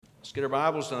Let's get our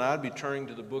Bibles tonight. I'd be turning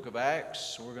to the book of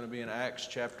Acts. We're going to be in Acts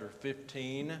chapter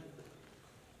 15.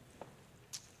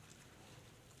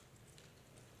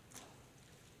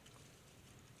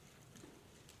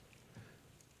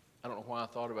 I don't know why I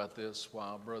thought about this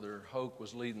while Brother Hoke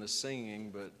was leading the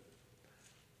singing, but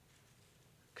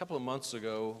a couple of months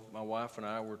ago, my wife and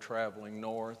I were traveling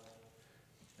north,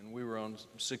 and we were on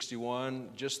 61,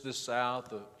 just this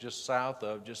south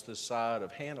of this side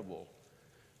of Hannibal.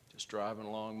 Just driving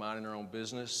along, minding our own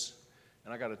business,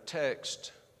 and I got a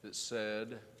text that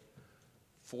said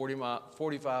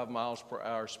 45 miles per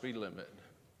hour speed limit.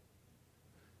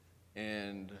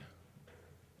 And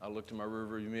I looked in my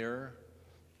rearview mirror,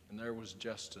 and there was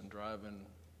Justin driving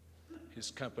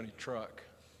his company truck.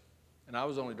 And I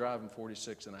was only driving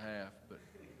 46 and a half, but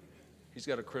he's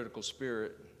got a critical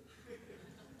spirit.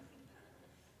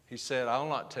 He said, "I'll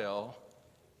not tell."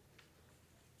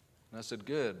 And I said,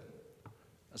 "Good."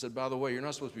 I said, "By the way, you're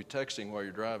not supposed to be texting while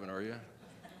you're driving, are you?"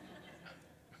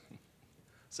 I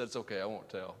said, "It's okay, I won't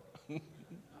tell."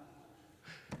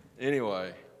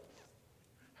 Anyway,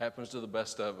 happens to the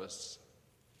best of us.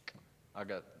 I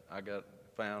got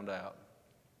found out.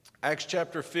 Acts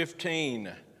chapter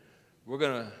 15. We're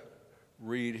going to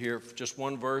read here just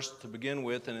one verse to begin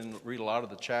with and then read a lot of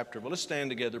the chapter. But let's stand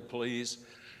together, please.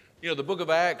 You know, the book of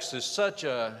Acts is such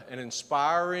an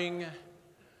inspiring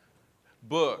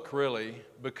book, really,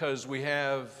 because we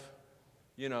have,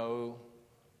 the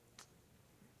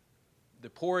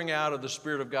pouring out of the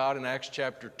Spirit of God in Acts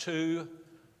chapter 2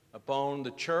 upon the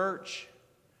church,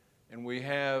 and we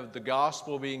have the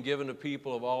gospel being given to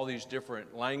people of all these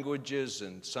different languages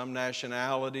and some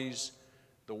nationalities,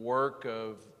 the work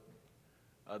of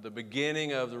the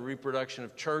beginning of the reproduction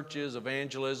of churches,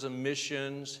 evangelism,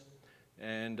 missions,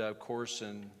 and of course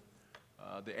in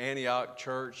the Antioch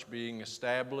church being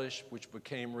established, which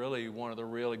became really one of the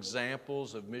real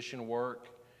examples of mission work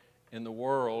in the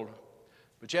world.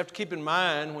 But you have to keep in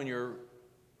mind when you're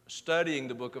studying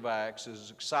the book of Acts,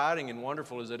 as exciting and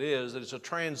wonderful as it is, that it's a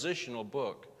transitional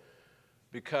book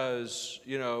because,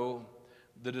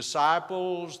 the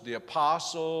disciples, the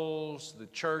apostles, the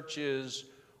churches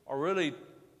are really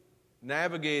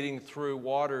navigating through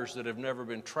waters that have never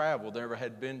been traveled. There never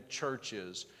had been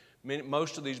churches.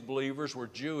 Most of these believers were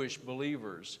Jewish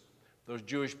believers. Those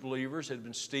Jewish believers had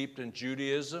been steeped in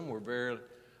Judaism, were very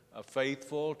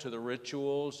faithful to the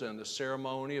rituals and the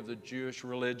ceremony of the Jewish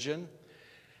religion.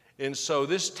 And so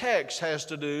this text has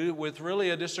to do with really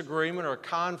a disagreement or a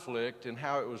conflict and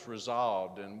how it was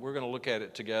resolved. And we're going to look at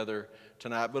it together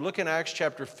tonight. But look in Acts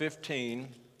chapter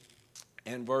 15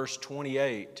 and verse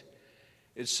 28.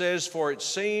 It says, "For it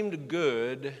seemed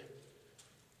good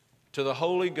to the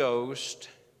Holy Ghost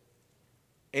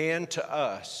and to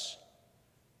us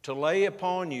to lay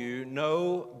upon you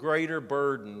no greater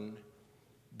burden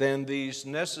than these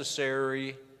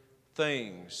necessary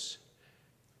things."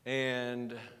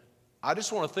 And I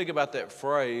just want to think about that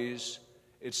phrase,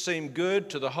 "It seemed good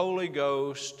to the Holy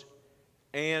Ghost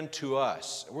and to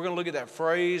us." We're going to look at that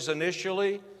phrase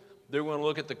initially. Then we're going to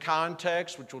look at the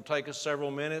context, which will take us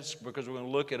several minutes because we're going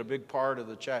to look at a big part of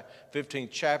the 15th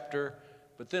chapter,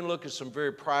 but then look at some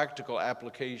very practical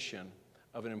application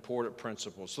of an important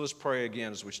principle. So let's pray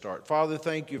again as we start. Father,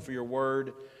 thank you for your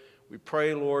word. We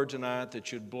pray, Lord, tonight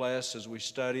that you'd bless as we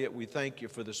study it. We thank you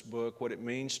for this book, what it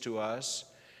means to us.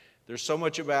 There's so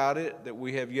much about it that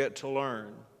we have yet to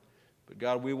learn. But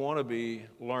God, we want to be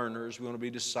learners. We want to be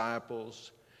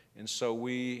disciples. And so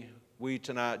we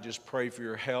tonight just pray for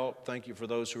your help. Thank you for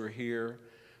those who are here,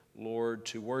 Lord,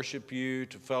 to worship you,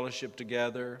 to fellowship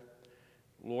together.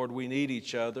 Lord, we need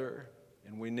each other,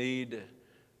 and we need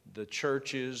the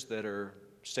churches that are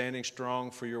standing strong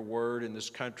for your word in this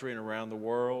country and around the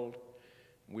world.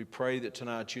 We pray that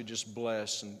tonight you just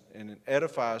bless and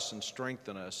edify us and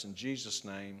strengthen us. In Jesus'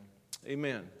 name,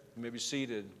 amen. You may be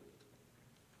seated.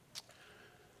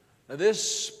 Now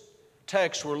this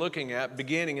text we're looking at,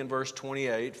 beginning in verse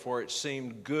 28, "For it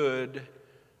seemed good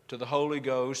to the Holy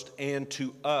Ghost and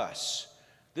to us."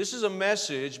 This is a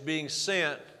message being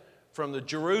sent from the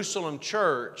Jerusalem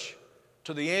church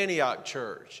to the Antioch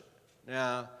church.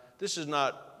 Now, this is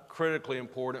not critically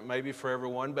important maybe for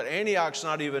everyone, but Antioch's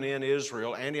not even in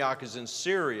Israel. Antioch is in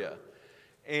Syria.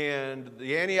 And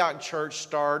the Antioch church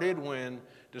started when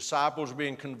disciples were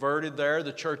being converted there.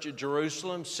 The church at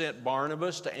Jerusalem sent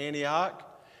Barnabas to Antioch.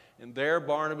 And there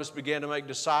Barnabas began to make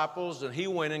disciples, and he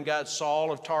went and got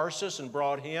Saul of Tarsus and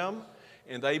brought him.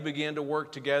 And they began to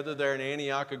work together there in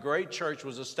Antioch. A great church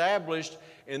was established,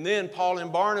 and then Paul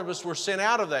and Barnabas were sent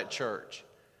out of that church.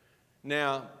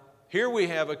 Now, here we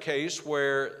have a case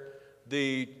where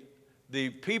the the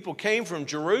people came from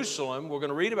Jerusalem. We're going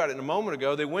to read about it in a moment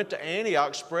ago. They went to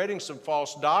Antioch spreading some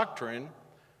false doctrine.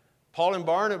 Paul and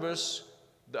Barnabas,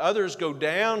 the others, go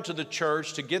down to the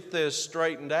church to get this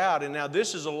straightened out. And now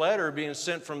this is a letter being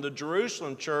sent from the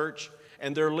Jerusalem church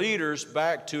and their leaders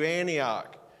back to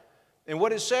Antioch. And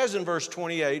what it says in verse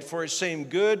 28, for it seemed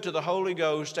good to the Holy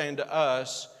Ghost and to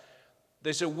us.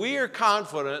 They said, we are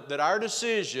confident that our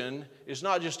decision is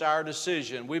not just our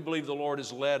decision. We believe the Lord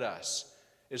has led us.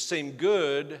 It seemed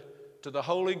good to the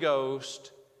Holy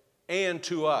Ghost and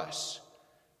to us.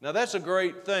 Now that's a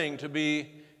great thing to be,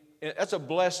 that's a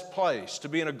blessed place to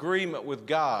be in agreement with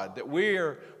God, that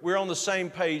we're on the same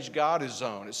page God is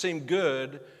on. It seemed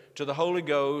good to the Holy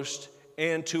Ghost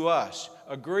and to us.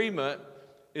 Agreement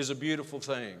is a beautiful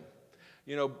thing.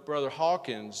 You know, Brother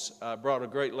Hawkins brought a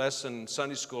great lesson in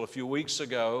Sunday school a few weeks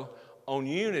ago on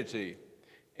unity.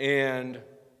 And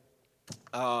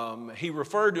he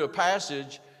referred to a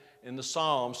passage in the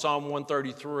Psalm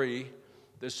 133,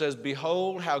 that says,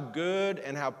 behold how good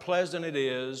and how pleasant it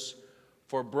is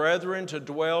for brethren to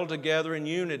dwell together in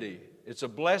unity. It's a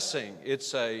blessing.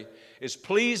 It's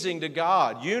pleasing to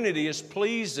God. Unity is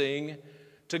pleasing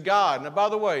to God. Now, by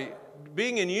the way,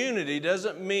 being in unity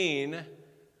doesn't mean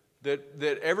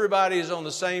that everybody is on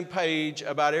the same page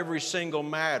about every single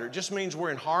matter. It just means we're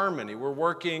in harmony. We're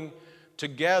working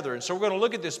together. And so we're going to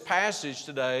look at this passage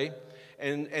today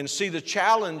and see the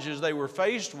challenges they were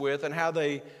faced with and how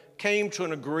they came to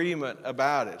an agreement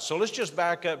about it. So let's just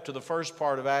back up to the first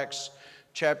part of Acts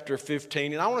chapter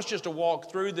 15. And I want us just to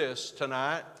walk through this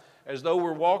tonight as though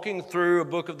we're walking through a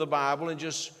book of the Bible and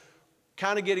just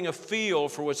kind of getting a feel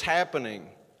for what's happening.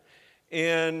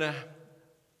 In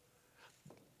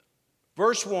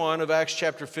verse 1 of Acts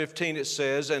chapter 15, it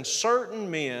says, and certain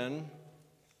men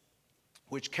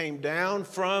which came down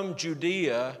from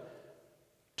Judea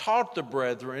taught the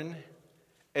brethren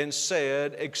and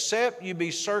said, except you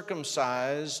be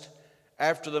circumcised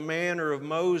after the manner of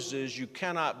Moses, you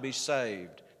cannot be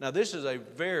saved. Now this is a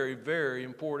very, very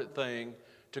important thing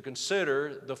to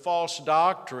consider, the false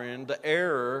doctrine, the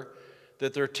error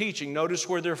that they're teaching. Notice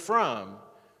where they're from.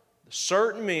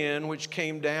 Certain men which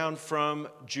came down from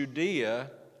Judea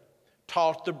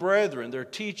taught the brethren. They're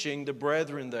teaching the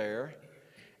brethren there.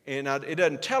 And it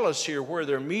doesn't tell us here where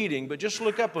they're meeting, but just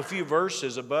look up a few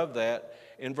verses above that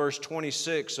in verse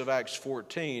 26 of Acts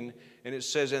 14. And it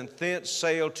says, and thence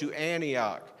sailed to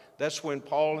Antioch. That's when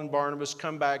Paul and Barnabas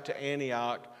come back to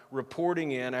Antioch,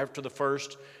 reporting in after the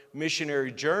first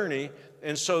missionary journey.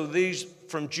 And so these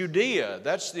from Judea,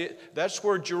 that's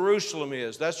where Jerusalem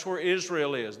is. That's where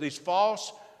Israel is. This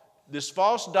false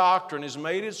doctrine has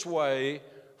made its way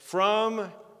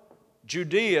from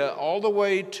Judea all the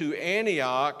way to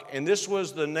Antioch, and this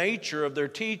was the nature of their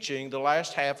teaching, the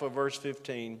last half of verse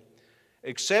 15.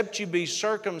 Except you be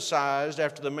circumcised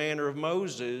after the manner of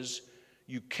Moses,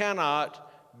 you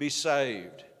cannot be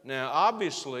saved. Now,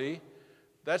 obviously,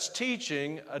 that's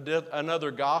teaching another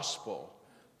gospel,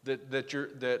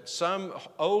 that some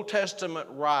Old Testament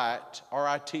rite,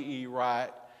 R-I-T-E,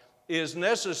 rite, is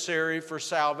necessary for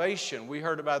salvation. We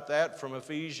heard about that from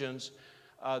Ephesians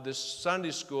this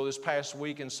past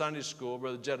week in Sunday school,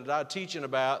 Brother Jedediah teaching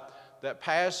about that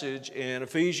passage in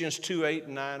Ephesians 2, 8,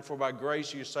 and 9, for by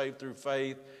grace you are saved through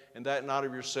faith, and that not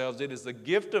of yourselves. It is the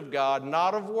gift of God,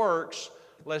 not of works,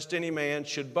 lest any man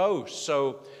should boast.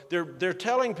 So they're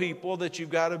telling people that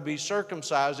you've got to be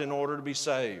circumcised in order to be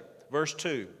saved. Verse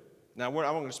 2. Now, I'm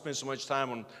not going to spend so much time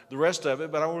on the rest of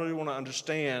it, but I really want to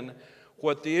understand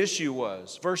what the issue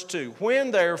was. Verse 2.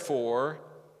 When, therefore,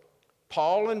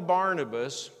 Paul and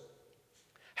Barnabas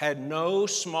had no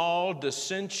small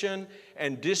dissension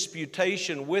and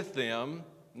disputation with them.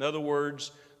 In other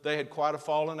words, they had quite a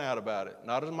falling out about it.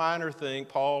 Not a minor thing.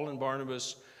 Paul and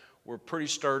Barnabas were pretty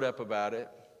stirred up about it,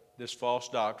 this false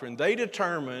doctrine. They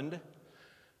determined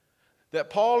that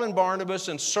Paul and Barnabas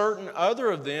and certain other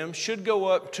of them should go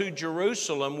up to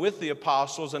Jerusalem with the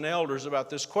apostles and elders about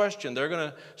this question. They're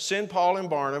going to send Paul and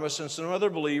Barnabas and some other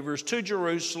believers to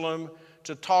Jerusalem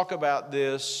to talk about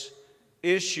this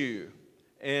issue.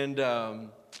 And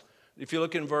if you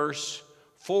look in verse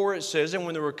 4, it says, and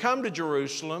when they were come to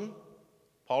Jerusalem,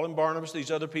 Paul and Barnabas,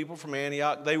 these other people from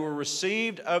Antioch, they were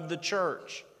received of the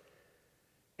church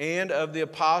and of the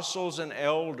apostles and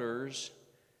elders,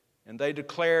 and they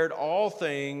declared all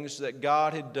things that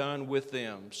God had done with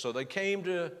them. So they came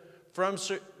from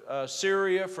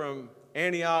Syria, from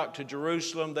Antioch to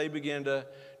Jerusalem. They began to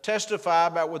testify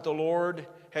about what the Lord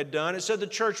had done. It said the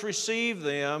church received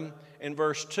them in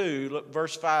verse 2. Look,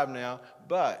 verse 5 now.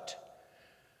 But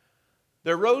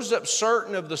there rose up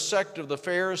certain of the sect of the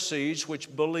Pharisees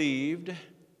which believed,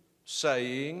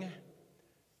 saying,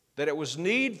 that it was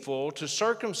needful to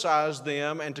circumcise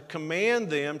them and to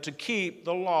command them to keep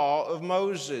the law of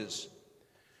Moses.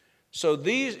 So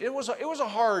it was a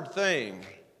hard thing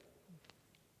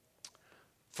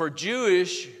for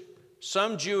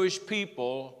some Jewish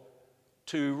people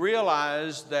to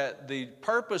realize that the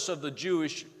purpose of the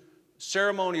Jewish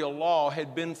ceremonial law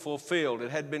had been fulfilled.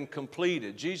 It had been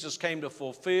completed. Jesus came to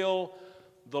fulfill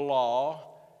the law.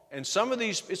 And some of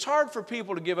these, it's hard for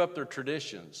people to give up their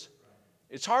traditions.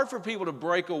 It's hard for people to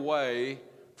break away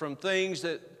from things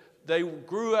that they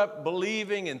grew up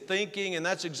believing and thinking, and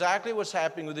that's exactly what's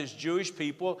happening with these Jewish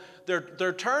people.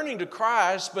 They're turning to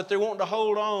Christ, but they want to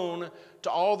hold on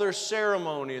to all their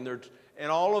ceremony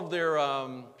and all of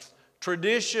their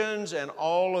traditions and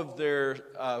all of their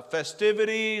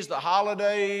festivities, the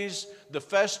holidays, the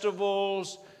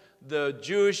festivals,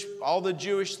 all the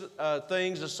Jewish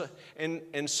things,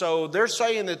 and so they're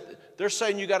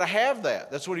saying you got to have that.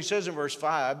 That's what he says in verse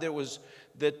 5.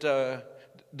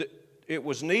 It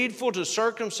was needful to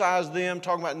circumcise them,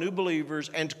 talking about new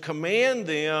believers, and to command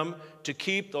them to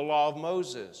keep the law of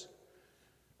Moses.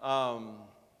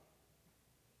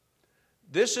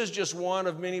 This is just one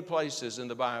of many places in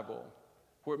the Bible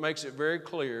where it makes it very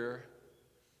clear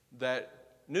that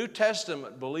New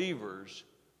Testament believers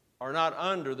are not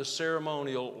under the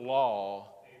ceremonial law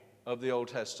of the Old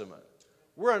Testament.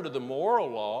 We're under the moral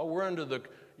law. We're under the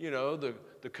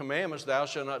commandments, thou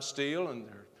shalt not steal, and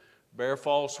bear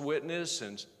false witness,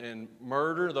 and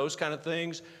murder, those kind of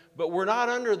things. But we're not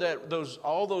under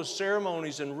all those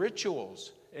ceremonies and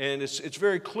rituals. And it's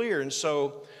very clear. And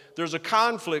so there's a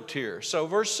conflict here. So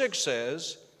verse 6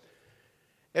 says,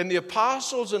 and the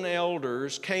apostles and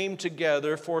elders came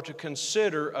together for to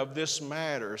consider of this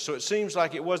matter. So it seems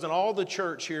like it wasn't all the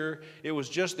church here. It was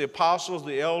just the apostles,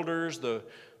 the elders, the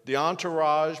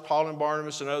entourage, Paul and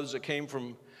Barnabas and others that came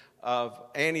from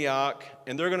Antioch.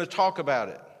 And they're going to talk about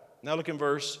it. Now look in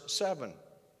verse 7.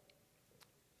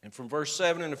 And from verse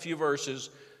 7 in a few verses,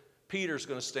 Peter's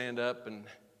going to stand up and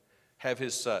have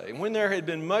his say. And when there had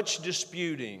been much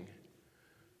disputing,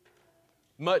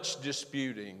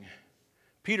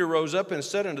 Peter rose up and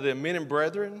said unto them, men and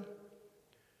brethren,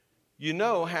 you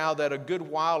know how that a good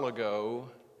while ago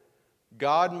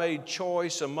God made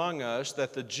choice among us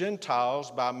that the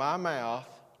Gentiles by my mouth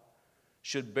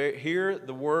should hear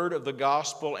the word of the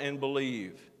gospel and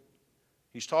believe.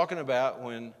 He's talking about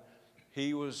when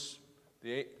he was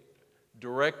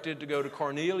directed to go to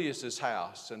Cornelius'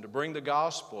 house and to bring the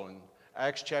gospel in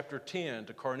Acts chapter 10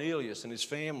 to Cornelius and his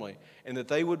family, and that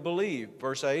they would believe.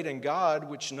 Verse 8, and God,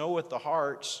 which knoweth the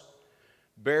hearts,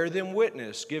 bear them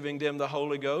witness, giving them the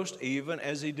Holy Ghost, even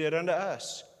as he did unto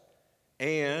us.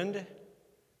 And,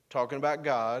 talking about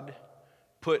God,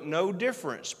 put no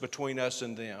difference between us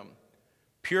and them,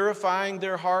 purifying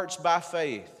their hearts by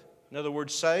faith. In other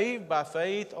words, saved by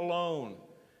faith alone.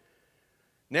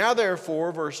 Now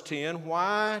therefore, verse 10,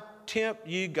 why tempt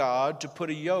ye God to put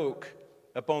a yoke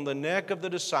upon the neck of the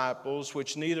disciples,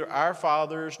 which neither our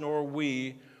fathers nor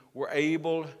we were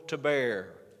able to bear?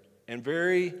 And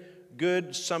very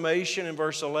good summation in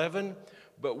verse 11.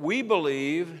 But we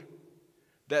believe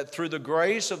that through the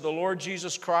grace of the Lord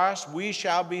Jesus Christ, we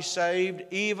shall be saved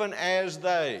even as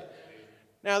they.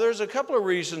 Now, there's a couple of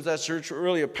reasons that's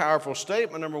really a powerful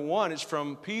statement. Number one, it's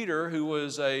from Peter, who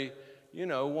was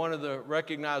one of the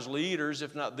recognized leaders,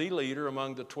 if not the leader,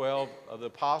 among the 12 of the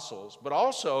apostles. But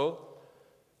also,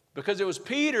 because it was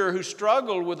Peter who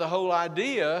struggled with the whole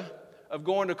idea of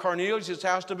going to Cornelius'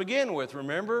 house to begin with,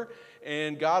 remember?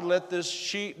 And God let this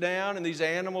sheet down and these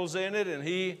animals in it,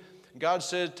 and God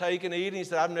said, take and eat. And he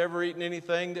said, I've never eaten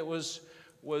anything that was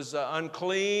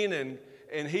unclean,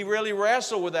 and he really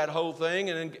wrestled with that whole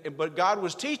thing. But God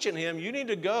was teaching him, you need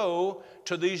to go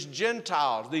to these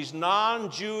Gentiles, these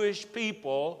non-Jewish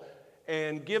people,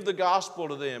 and give the gospel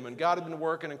to them. And God had been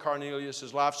working in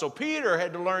Cornelius' life. So Peter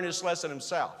had to learn this lesson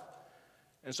himself.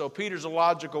 And so Peter's a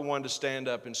logical one to stand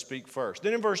up and speak first.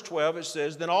 Then in verse 12 it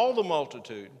says, then all the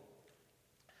multitude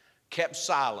kept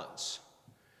silence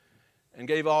and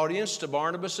gave audience to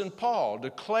Barnabas and Paul,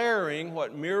 declaring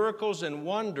what miracles and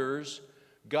wonders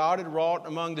God had wrought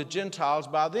among the Gentiles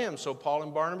by them. So Paul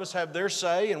and Barnabas have their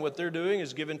say, and what they're doing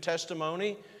is giving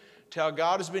testimony to how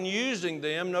God has been using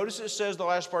them. Notice it says, the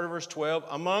last part of verse 12,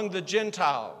 among the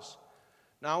Gentiles.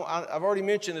 Now, I've already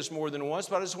mentioned this more than once,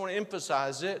 but I just want to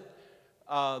emphasize it.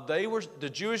 The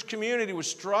Jewish community was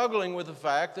struggling with the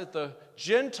fact that the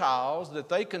Gentiles that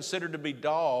they considered to be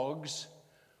dogs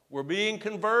were being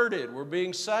converted, were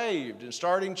being saved and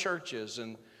starting churches.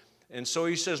 And so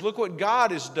he says, look what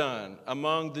God has done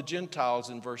among the Gentiles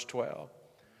in verse 12.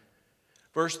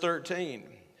 Verse 13,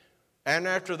 and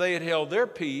after they had held their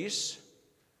peace,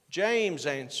 James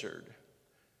answered,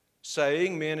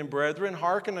 saying, Men and brethren,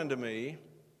 hearken unto me.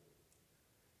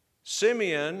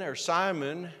 Simeon, or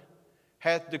Simon,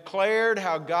 hath declared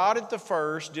how God at the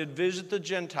first did visit the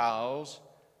Gentiles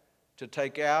to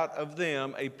take out of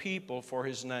them a people for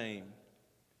his name.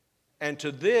 And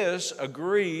to this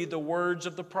agree the words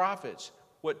of the prophets.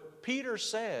 What Peter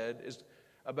said is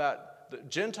about the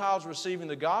Gentiles receiving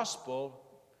the gospel,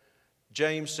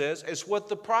 James says, it's what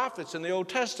the prophets in the Old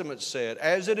Testament said,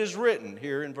 as it is written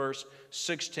here in verse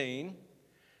 16.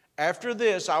 After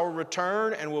this I will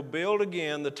return and will build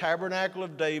again the tabernacle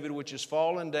of David, which is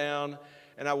fallen down,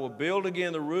 and I will build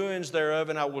again the ruins thereof,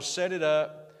 and I will set it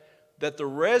up, that the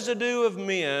residue of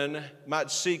men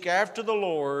might seek after the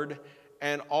Lord,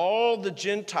 and all the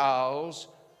Gentiles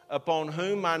upon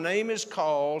whom my name is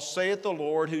called, saith the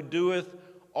Lord, who doeth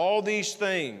all these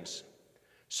things.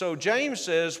 So James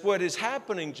says what is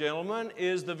happening, gentlemen,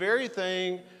 is the very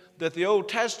thing that the Old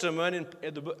Testament,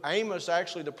 and Amos,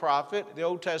 actually the prophet, the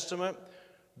Old Testament,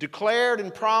 declared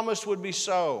and promised would be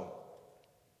so.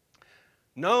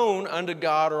 Known unto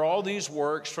God are all these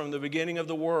works from the beginning of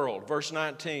the world. Verse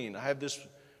 19, I have this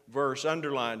verse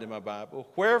underlined in my Bible.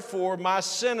 Wherefore my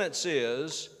sentence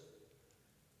is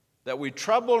that we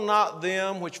trouble not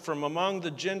them which from among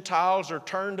the Gentiles are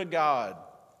turned to God.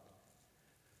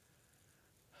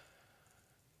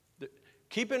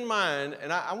 Keep in mind,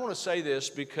 and I want to say this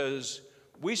because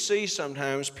we see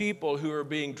sometimes people who are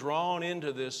being drawn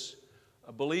into this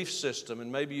belief system,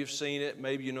 and maybe you've seen it,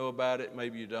 maybe you know about it,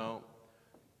 maybe you don't.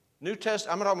 I'm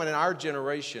talking about in our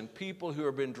generation, people who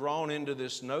have been drawn into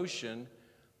this notion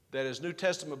that as New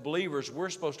Testament believers, we're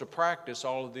supposed to practice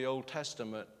all of the Old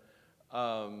Testament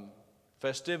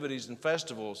festivities and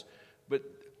festivals, but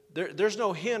there's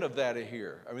no hint of that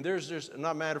here. I mean, there's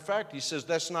not a matter of fact, he says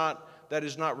that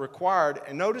is not required.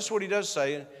 And notice what he does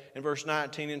say in verse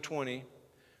 19 and 20.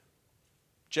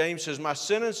 James says, my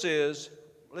sentence is,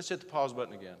 let's hit the pause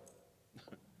button again.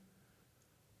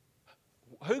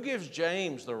 Who gives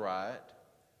James the right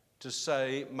to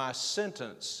say, my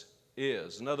sentence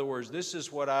is? In other words, this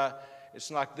is what I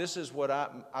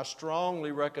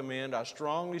strongly recommend, I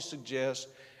strongly suggest.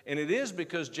 And it is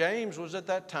because James was at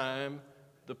that time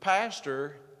the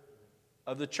pastor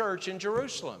of the church in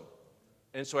Jerusalem.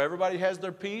 And so everybody has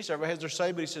their piece, everybody has their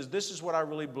say, but he says, this is what I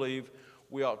really believe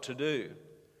we ought to do.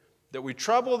 That we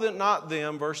trouble not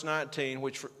them, verse 19,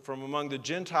 which from among the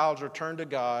Gentiles are turned to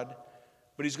God,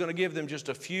 but he's going to give them just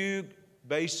a few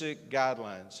basic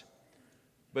guidelines.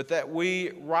 But that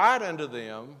we write unto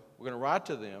them, we're going to write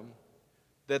to them,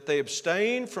 that they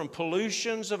abstain from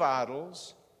pollutions of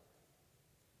idols,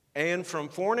 and from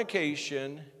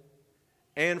fornication,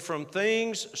 and from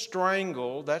things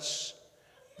strangled, that's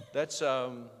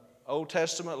Old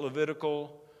Testament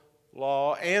Levitical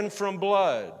law, and from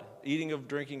blood,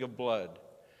 drinking of blood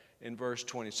in verse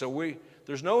 20. So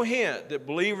there's no hint that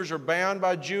believers are bound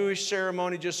by Jewish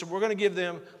ceremony. So we're going to give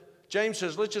them, James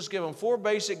says, let's just give them 4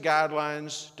 basic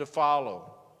guidelines to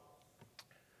follow.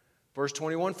 Verse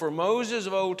 21, for Moses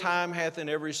of old time hath in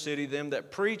every city them that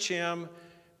preach him,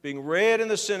 being read in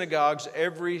the synagogues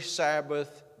every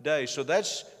Sabbath day. So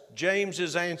that's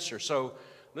James's answer. So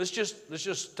let's just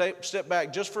step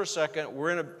back just for a second.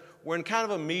 We're in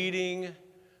kind of a meeting.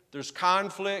 There's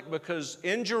conflict because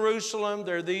in Jerusalem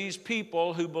there are these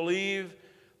people who believe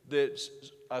that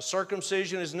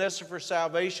circumcision is necessary for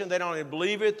salvation. They don't even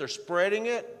believe it. They're spreading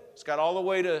it. It's got all the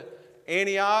way to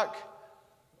Antioch.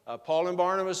 Paul and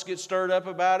Barnabas get stirred up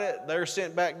about it. They're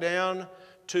sent back down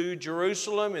to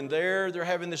Jerusalem, and there they're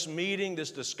having this meeting,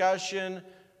 this discussion,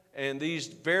 and these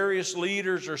various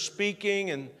leaders are speaking,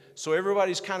 and so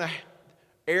everybody's kind of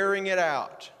airing it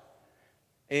out.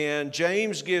 And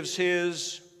James gives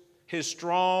his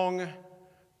strong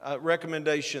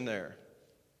recommendation there.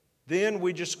 Then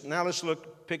let's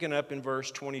look, picking up in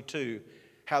verse 22,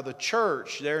 how the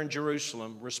church there in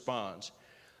Jerusalem responds.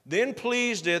 Then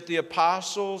pleased it the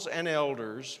apostles and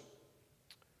elders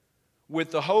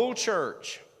with the whole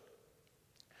church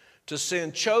to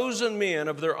send chosen men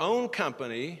of their own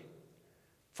company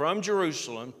from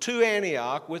Jerusalem to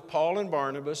Antioch with Paul and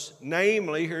Barnabas,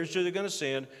 namely, here's who they're going to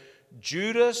send,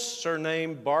 Judas,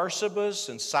 surnamed Barsabas,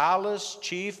 and Silas,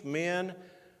 chief men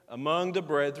among the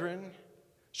brethren.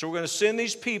 So we're going to send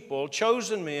these people,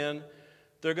 chosen men,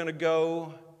 they're going to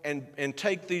go and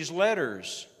take these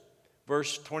letters.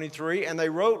 Verse 23, and they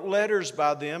wrote letters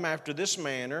by them after this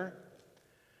manner.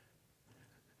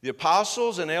 The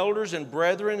apostles and elders and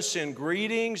brethren send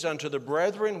greetings unto the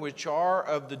brethren which are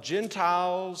of the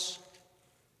Gentiles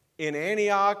in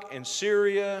Antioch and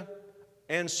Syria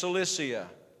and Cilicia.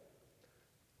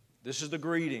 This is the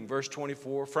greeting, verse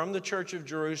 24, from the church of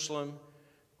Jerusalem,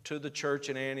 to the church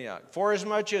in Antioch. For as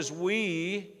much as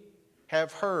we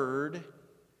have heard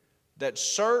that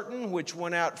certain which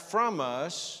went out from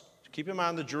us, keep in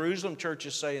mind the Jerusalem church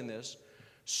is saying this,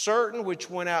 certain which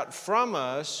went out from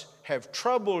us have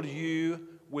troubled you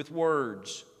with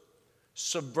words,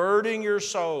 subverting your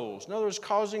souls. In other words,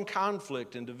 causing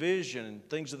conflict and division and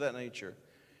things of that nature.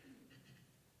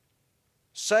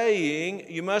 Saying,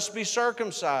 you must be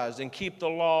circumcised and keep the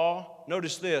law.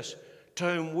 Notice this, to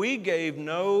whom we gave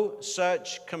no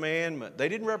such commandment. They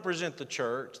didn't represent the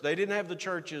church. They didn't have the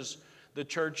church's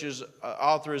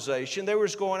authorization. They were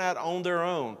just going out on their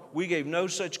own. We gave no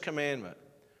such commandment.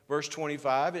 Verse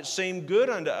 25, it seemed good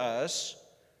unto us,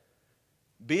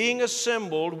 being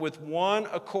assembled with one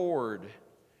accord.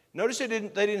 Notice they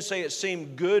didn't say it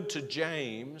seemed good to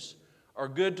James or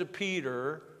good to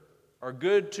Peter or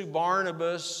good to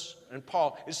Barnabas and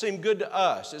Paul. It seemed good to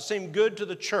us. It seemed good to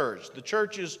the church. The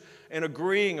church is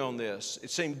agreeing on this. It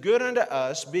seemed good unto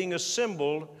us, being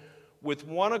assembled with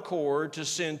one accord, to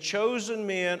send chosen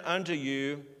men unto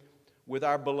you with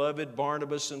our beloved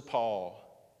Barnabas and Paul,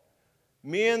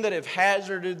 men that have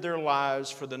hazarded their lives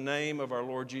for the name of our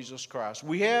Lord Jesus Christ.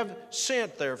 We have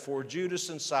sent, therefore, Judas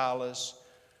and Silas,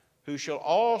 who shall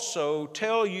also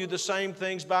tell you the same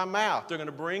things by mouth. They're going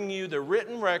to bring you the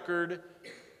written record,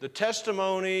 the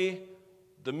testimony,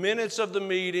 the minutes of the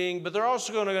meeting, but they're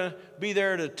also going to be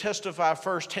there to testify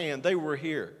firsthand. They were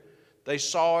here. They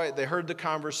saw it. They heard the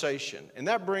conversation. And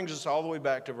that brings us all the way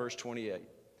back to verse 28.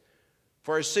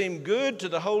 For it seemed good to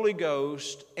the Holy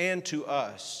Ghost and to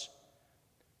us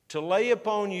to lay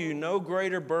upon you no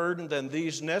greater burden than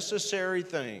these necessary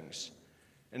things.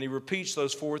 And he repeats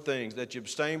those four things, that you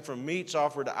abstain from meats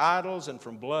offered to idols, and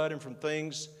from blood, and from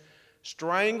things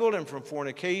strangled, and from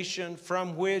fornication,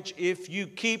 from which if you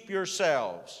keep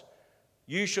yourselves,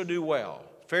 you shall do well.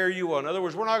 Fare you well. In other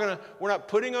words, we're not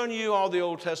putting on you all the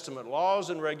Old Testament laws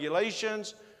and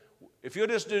regulations. If you'll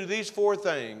just do these four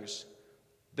things,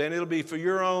 then it'll be for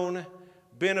your own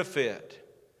benefit.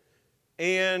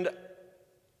 And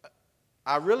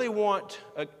I really want,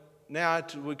 now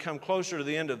we come closer to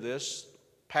the end of this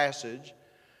passage,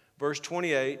 verse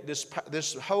 28,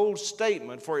 this whole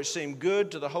statement, for it seemed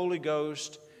good to the Holy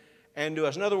Ghost and to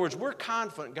us. In other words, we're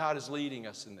confident God is leading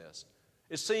us in this.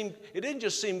 It didn't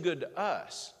just seem good to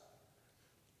us.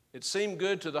 It seemed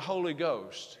good to the Holy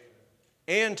Ghost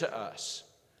and to us.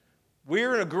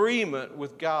 We're in agreement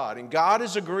with God, and God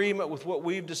is in agreement with what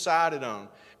we've decided on.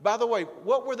 By the way,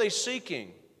 what were they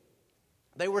seeking?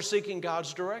 They were seeking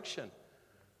God's direction.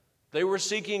 They were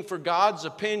seeking for God's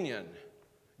opinion,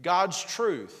 God's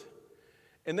truth.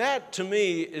 And that, to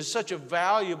me, is such a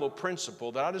valuable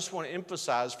principle that I just want to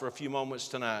emphasize for a few moments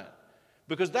tonight.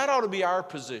 Because that ought to be our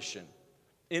position.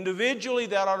 Individually,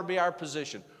 that ought to be our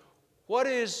position. What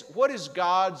is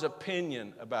God's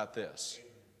opinion about this?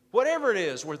 Whatever it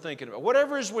is we're thinking about,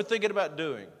 whatever it is we're thinking about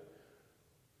doing,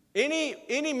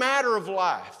 any matter of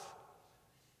life,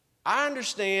 I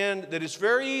understand that it's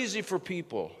very easy for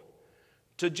people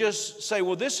to just say,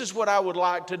 well, this is what I would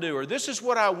like to do, or this is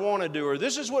what I want to do, or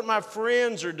this is what my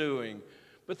friends are doing.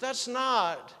 But that's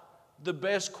not the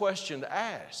best question to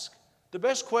ask. The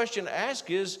best question to ask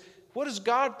is, what does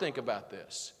God think about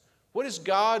this? What is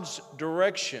God's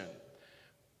direction?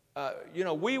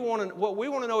 What we want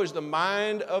to know is the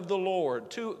mind of the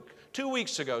Lord. Two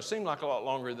weeks ago, seemed like a lot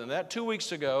longer than that. 2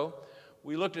 weeks ago,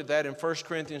 we looked at that in 1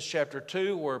 Corinthians chapter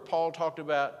 2, where Paul talked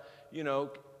about,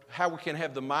 how we can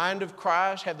have the mind of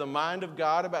Christ, have the mind of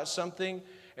God about something.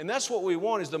 And that's what we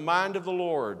want, is the mind of the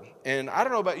Lord. And I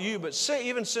don't know about you, but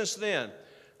even since then,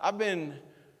 I've been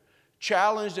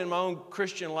challenged in my own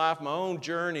Christian life, my own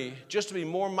journey, just to be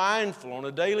more mindful on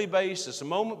a daily basis, a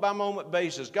moment-by-moment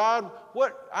basis. God,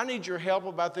 I need your help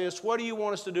about this. What do you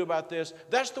want us to do about this?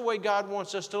 That's the way God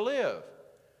wants us to live.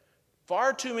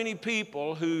 Far too many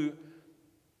people who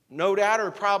no doubt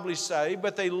are probably saved,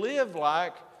 but they live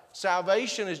like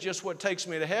salvation is just what takes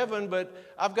me to heaven, but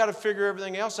I've got to figure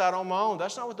everything else out on my own.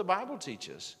 That's not what the Bible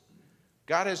teaches.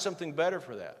 God has something better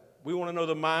for that. We want to know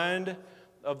the mind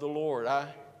of the Lord.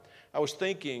 I was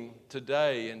thinking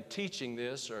today in teaching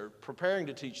this, or preparing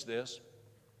to teach this,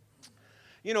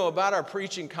 about our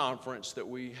preaching conference that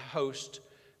we host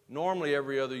normally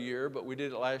every other year, but we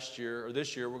did it last year, or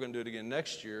this year. We're going to do it again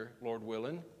next year, Lord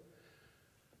willing.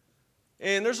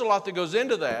 And there's a lot that goes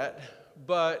into that,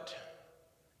 but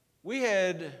we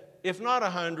had, if not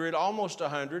 100, almost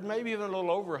 100, maybe even a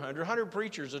little over 100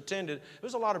 preachers attended. It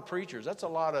was a lot of preachers. That's a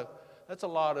lot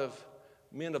of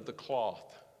men of the cloth.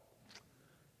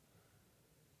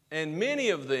 And many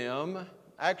of them,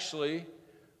 actually,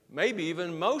 maybe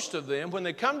even most of them, when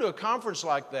they come to a conference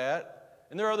like that,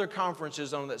 And there are other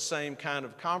conferences on that same kind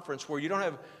of conference where you don't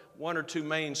have one or two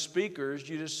main speakers.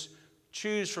 You just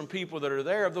choose from people that are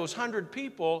there. Of those 100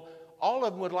 people, all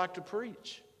of them would like to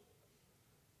preach.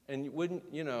 And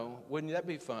wouldn't that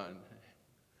be fun?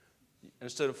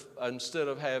 Instead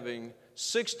of having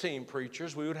 16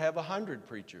 preachers, we would have 100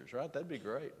 preachers, right? That'd be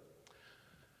great.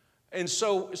 And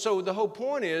so the whole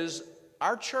point is,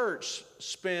 our church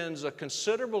spends a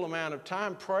considerable amount of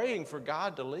time praying for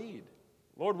God to lead.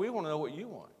 Lord, we want to know what you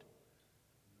want.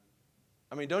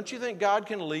 I mean, don't you think God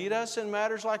can lead us in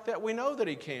matters like that? We know that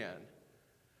He can.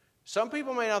 Some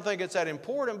people may not think it's that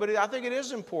important, but I think it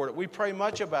is important. We pray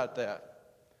much about that.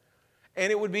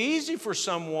 And it would be easy for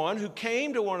someone who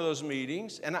came to one of those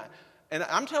meetings, and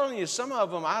I'm telling you, some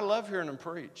of them, I love hearing them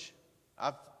preach.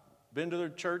 I've been to their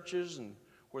churches and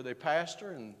where they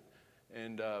pastor,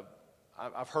 and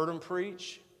I've heard them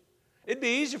preach. It'd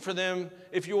be easy for them,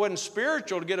 if you wasn't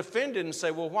spiritual, to get offended and say,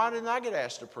 well, why didn't I get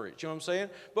asked to preach? You know what I'm saying?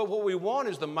 But what we want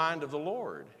is the mind of the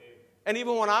Lord. And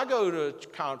even when I go to a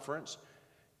conference,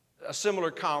 a similar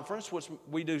conference, which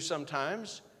we do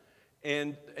sometimes,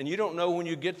 and you don't know when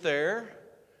you get there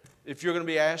if you're going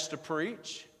to be asked to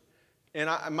preach. And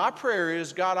my prayer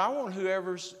is, God, I want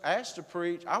whoever's asked to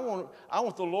preach, I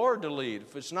want the Lord to lead.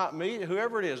 If it's not me,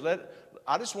 whoever it is,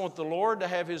 I just want the Lord to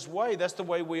have His way. That's the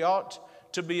way we ought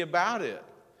to be about it.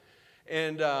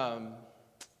 And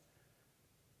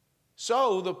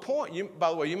so the point, by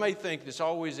the way, you may think it's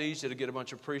always easy to get a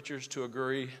bunch of preachers to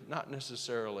agree. Not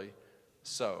necessarily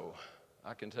so,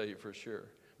 I can tell you for sure.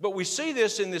 But we see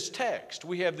this in this text.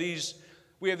 We have these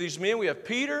men. We have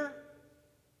Peter,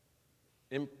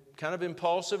 kind of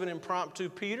impulsive and impromptu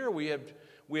Peter. We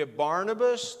have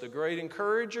Barnabas, the great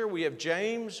encourager. We have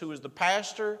James, who is the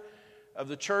pastor of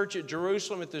the church at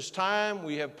Jerusalem at this time.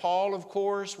 We have Paul, of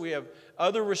course. We have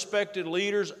other respected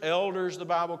leaders, elders, the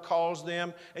Bible calls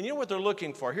them. And you know what they're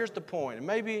looking for? Here's the point. And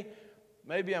maybe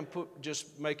I'm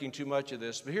just making too much of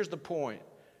this, but here's the point.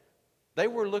 They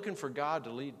were looking for God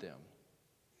to lead them.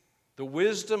 The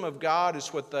wisdom of God is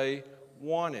what they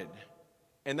wanted.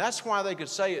 And that's why they could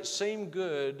say it seemed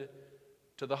good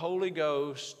to the Holy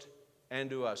Ghost and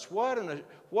to us. What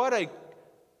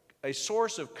a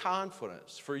source of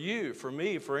confidence for you, for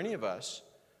me, for any of us,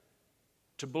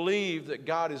 to believe that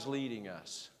God is leading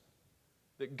us,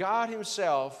 that God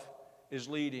Himself is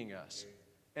leading us.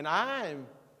 And I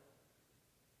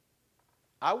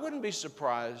wouldn't be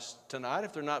surprised tonight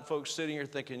if there are not folks sitting here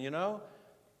thinking,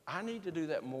 I need to do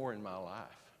that more in my life.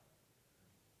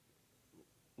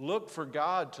 Look for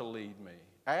God to lead me.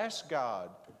 Ask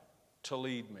God to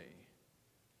lead me.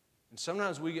 And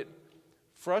sometimes we get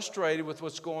frustrated with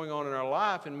what's going on in our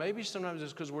life, and maybe sometimes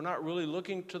it's because we're not really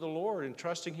looking to the Lord and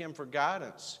trusting Him for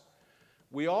guidance.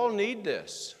 We all need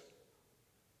this.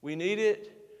 We need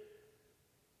it.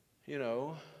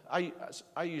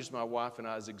 I use my wife and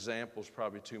I as examples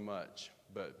probably too much,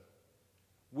 but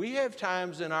we have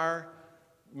times in our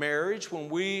marriage when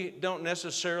we don't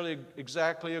necessarily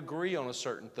exactly agree on a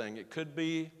certain thing. It could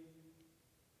be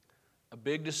a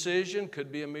big decision,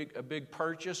 could be a big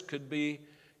purchase, could be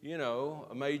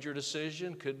a major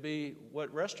decision, could be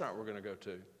what restaurant we're going to go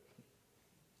to,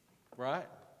 right?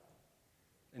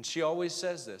 And she always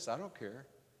says this, I don't care.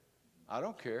 I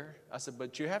don't care. I said,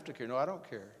 but you have to care. No, I don't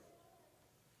care.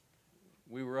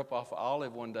 We were up off of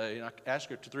Olive one day, and I asked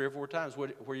her 3 or 4 times,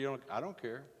 I don't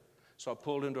care. So I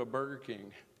pulled into a Burger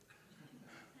King.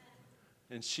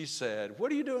 And she said,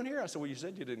 what are you doing here? I said, well, you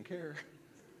said you didn't care.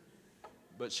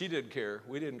 But she did care.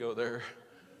 We didn't go there.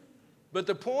 But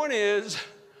the point is,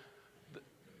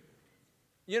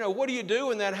 what do you do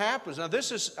when that happens? Now,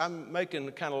 I'm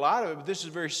making kind of light of it, but this is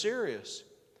very serious.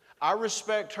 I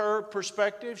respect her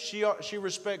perspective. She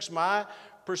respects my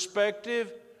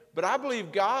perspective. But I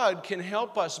believe God can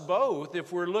help us both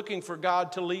if we're looking for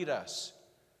God to lead us.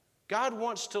 God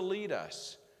wants to lead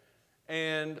us.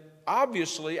 And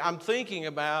obviously, I'm thinking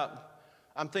about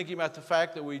the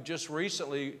fact that we just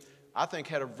recently, I think,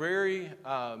 had a very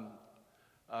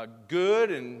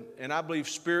good and I believe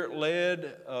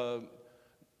Spirit-led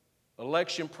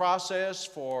election process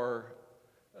for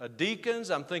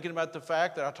deacons. I'm thinking about the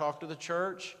fact that I talked to the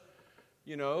church,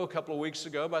 a couple of weeks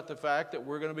ago about the fact that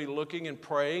we're going to be looking and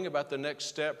praying about the next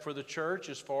step for the church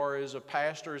as far as a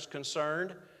pastor is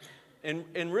concerned.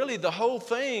 And really the whole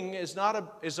thing is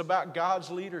about God's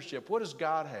leadership. What does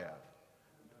God have?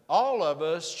 All of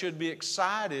us should be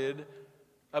excited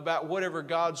about whatever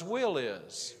God's will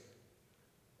is.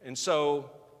 And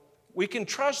so we can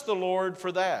trust the Lord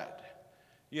for that.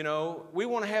 We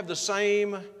want to have the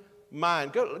same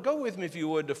mind. Go with me, if you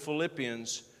would, to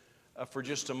Philippians for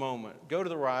just a moment. Go to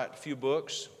the right, a few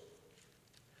books.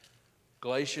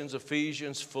 Galatians,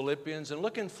 Ephesians, Philippians. And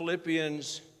look in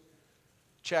Philippians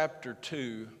chapter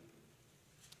 2.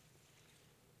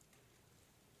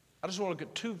 I just want to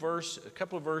look at a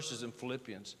couple of verses in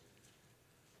Philippians.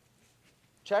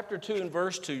 Chapter 2 and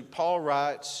verse 2, Paul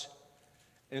writes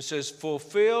and says,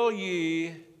 "Fulfill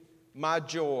ye my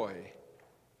joy.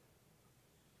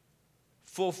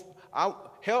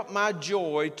 Help my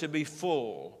joy to be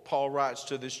full," Paul writes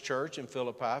to this church in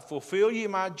Philippi. "Fulfill ye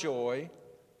my joy,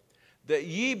 that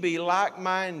ye be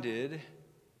like-minded,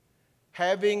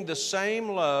 having the same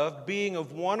love, being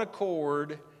of one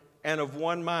accord and of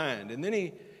one mind." And then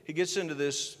he gets into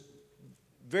this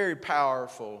very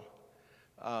powerful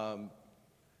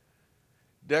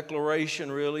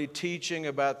declaration, really, teaching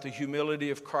about the humility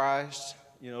of Christ.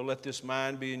 Let this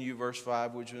mind be in you, verse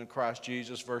 5, which is in Christ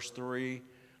Jesus. Verse 3,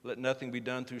 let nothing be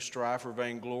done through strife or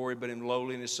vainglory, but in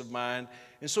lowliness of mind.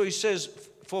 And so he says,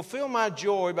 fulfill my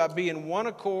joy by being one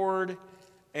accord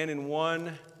and in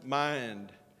one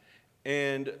mind.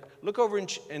 And look over,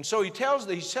 and so he tells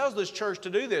this church to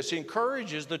do this. He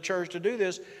encourages the church to do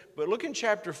this. But look in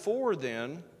chapter 4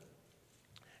 then,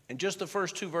 and just the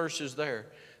first two verses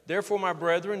there. "Therefore, my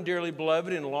brethren, dearly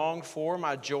beloved and longed for,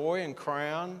 my joy and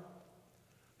crown,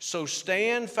 so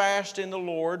stand fast in the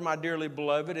Lord, my dearly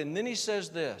beloved." And then he says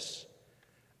this,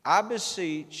 "I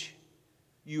beseech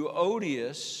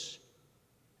Euodias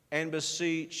and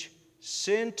beseech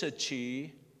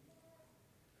Syntyche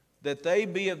that they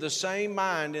be of the same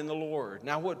mind in the Lord."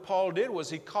 Now what Paul did was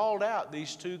he called out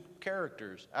these two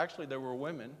characters. Actually, they were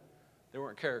women. They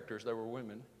weren't characters, they were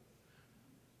women.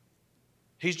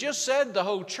 He's just said to the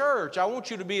whole church, I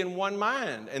want you to be in one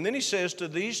mind. And then he says to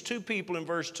these two people in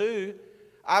verse 2,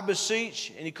 "I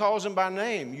beseech," and he calls them by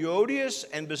name, "Euodias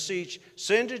and beseech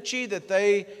Syntyche that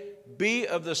they be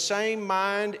of the same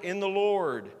mind in the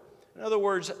Lord." In other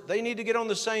words, they need to get on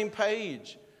the same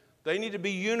page. They need to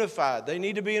be unified. They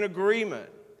need to be in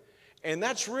agreement. And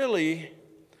that's really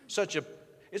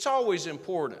it's always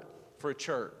important for a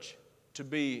church to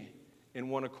be in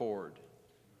one accord,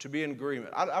 to be in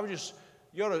agreement.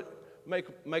 You ought to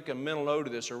make a mental note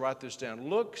of this or write this down.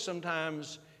 Look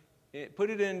sometimes, put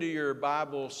it into your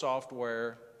Bible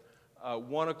software,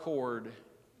 one accord,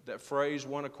 that phrase,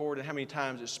 one accord, and how many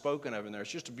times it's spoken of in there.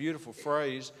 It's just a beautiful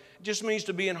phrase. It just means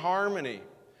to be in harmony.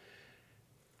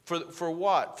 For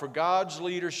what? For God's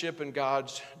leadership and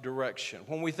God's direction.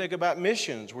 When we think about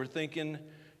missions, we're thinking,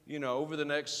 over the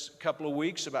next couple of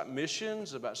weeks about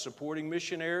missions, about supporting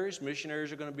missionaries.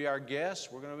 Missionaries are going to be our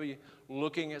guests. We're going to be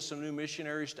looking at some new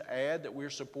missionaries to add that we're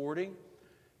supporting.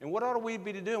 And what ought we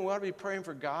be doing? We ought to be praying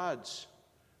for God's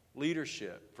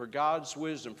leadership, for God's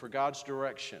wisdom, for God's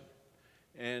direction.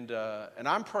 And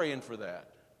I'm praying for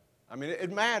that. I mean,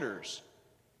 it matters.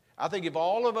 I think if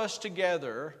all of us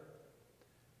together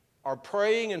are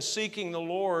praying and seeking the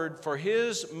Lord for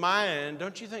His mind,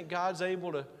 don't you think God's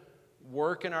able to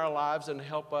work in our lives and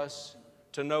help us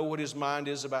to know what His mind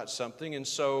is about something? And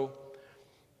so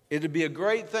it'd be a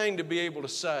great thing to be able to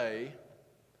say,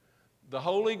 the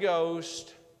Holy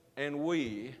Ghost and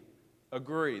we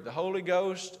agree. The Holy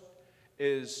Ghost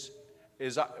is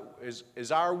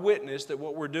our witness that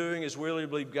what we're doing is we really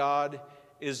believe God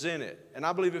is in it. And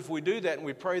I believe if we do that and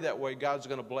we pray that way, God's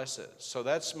going to bless it. So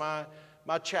that's my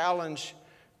challenge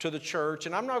to the church.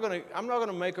 And I'm not going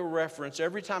to make a reference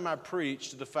every time I preach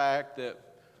to the fact that,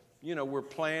 we're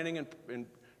planning and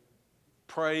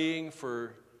praying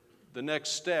for the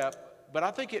next step. But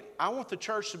I want the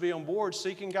church to be on board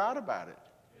seeking God about it.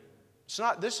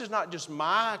 This is not just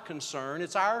my concern,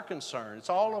 it's our concern. It's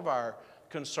all of our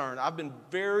concern. I've been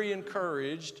very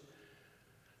encouraged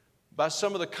by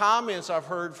some of the comments I've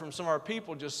heard from some of our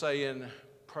people just saying,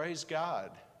 praise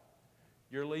God,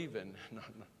 you're leaving. No,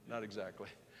 not exactly.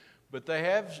 But they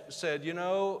have said,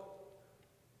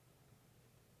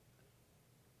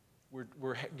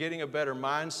 we're getting a better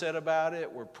mindset about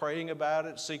it. We're praying about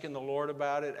it, seeking the Lord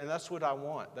about it. And that's what I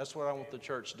want. That's what I want the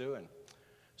church doing.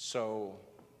 So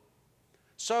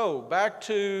back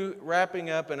to wrapping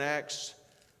up in Acts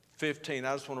 15.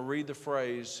 I just want to read the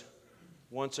phrase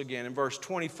once again. In verse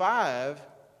 25,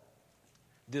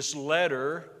 this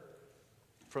letter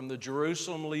from the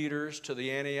Jerusalem leaders to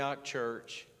the Antioch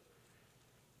church,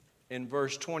 in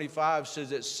verse 25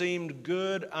 says, "It seemed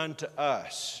good unto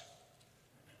us."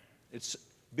 It's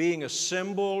being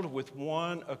assembled with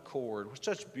one accord.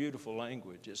 Such beautiful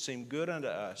language. It seemed good unto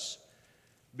us,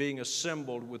 being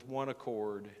assembled with one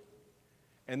accord.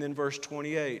 And then verse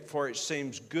 28, "For it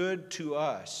seems good to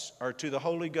us," or to the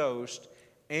Holy Ghost,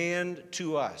 "and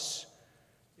to us."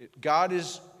 God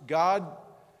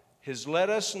has let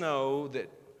us know that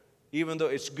even though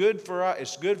it's good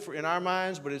in our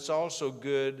minds, but it's also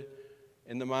good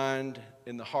in the mind,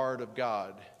 in the heart of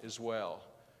God as well.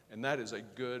 And that is a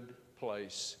good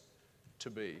place to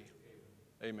be.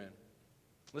 Amen.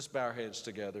 Let's bow our heads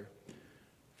together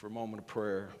for a moment of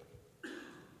prayer.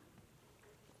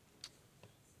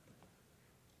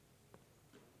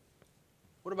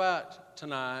 What about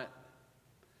tonight,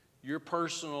 your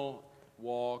personal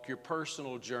walk, your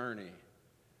personal journey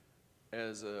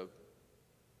as a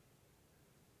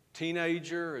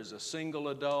teenager, as a single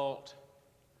adult,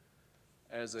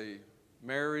 as a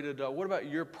married adult? What about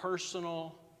your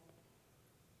personal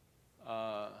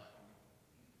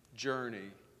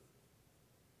journey?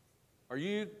 Are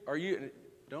you,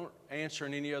 don't answer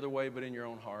in any other way but in your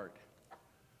own heart.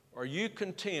 Are you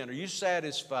content? Are you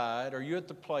satisfied? Are you at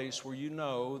the place where you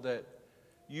know that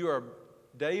you are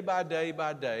day by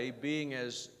day being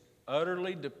as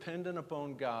utterly dependent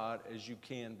upon God as you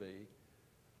can be?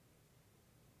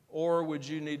 Or would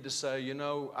you need to say, you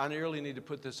know, I really need to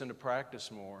put this into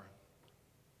practice more,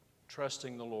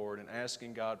 trusting the Lord and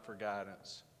asking God for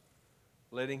guidance,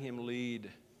 letting Him lead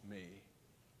me?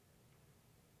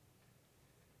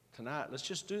 Tonight, let's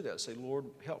just do that. Say, Lord,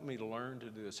 help me to learn to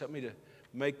do this. Help me to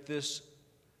make this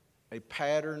a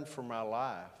pattern for my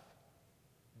life,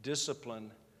 discipline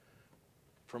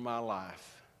for my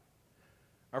life.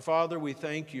 Our Father, we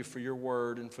thank you for your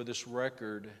word and for this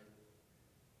record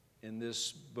in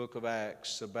this book of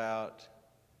Acts about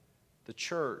the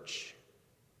church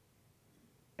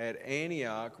at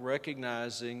Antioch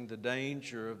recognizing the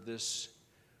danger of this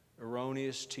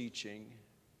erroneous teaching,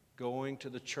 going to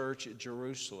the church at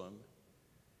Jerusalem,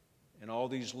 and all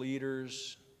these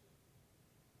leaders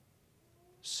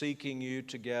seeking you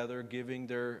together, giving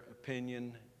their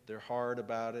opinion, their heart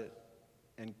about it,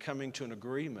 and coming to an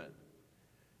agreement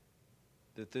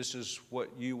that this is what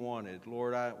you wanted.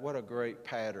 Lord, what a great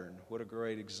pattern, what a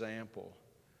great example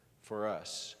for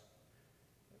us,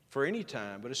 for any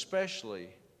time, but especially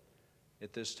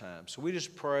at this time. So we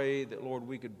just pray that, Lord,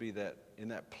 we could be that in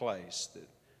that place, that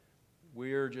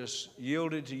we're just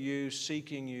yielded to you,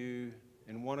 seeking you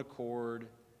in one accord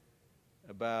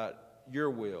about your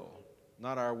will.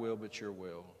 Not our will, but your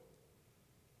will.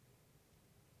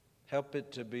 Help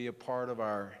it to be a part of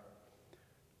our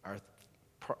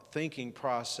thinking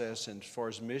process, and as far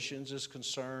as missions is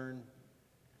concerned,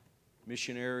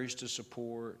 missionaries to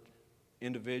support,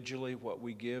 individually what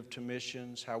we give to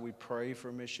missions, how we pray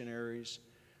for missionaries.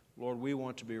 Lord, we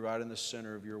want to be right in the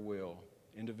center of your will,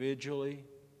 individually,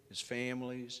 as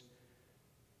families,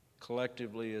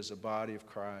 collectively as a body of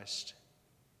Christ.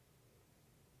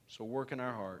 So work in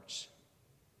our hearts.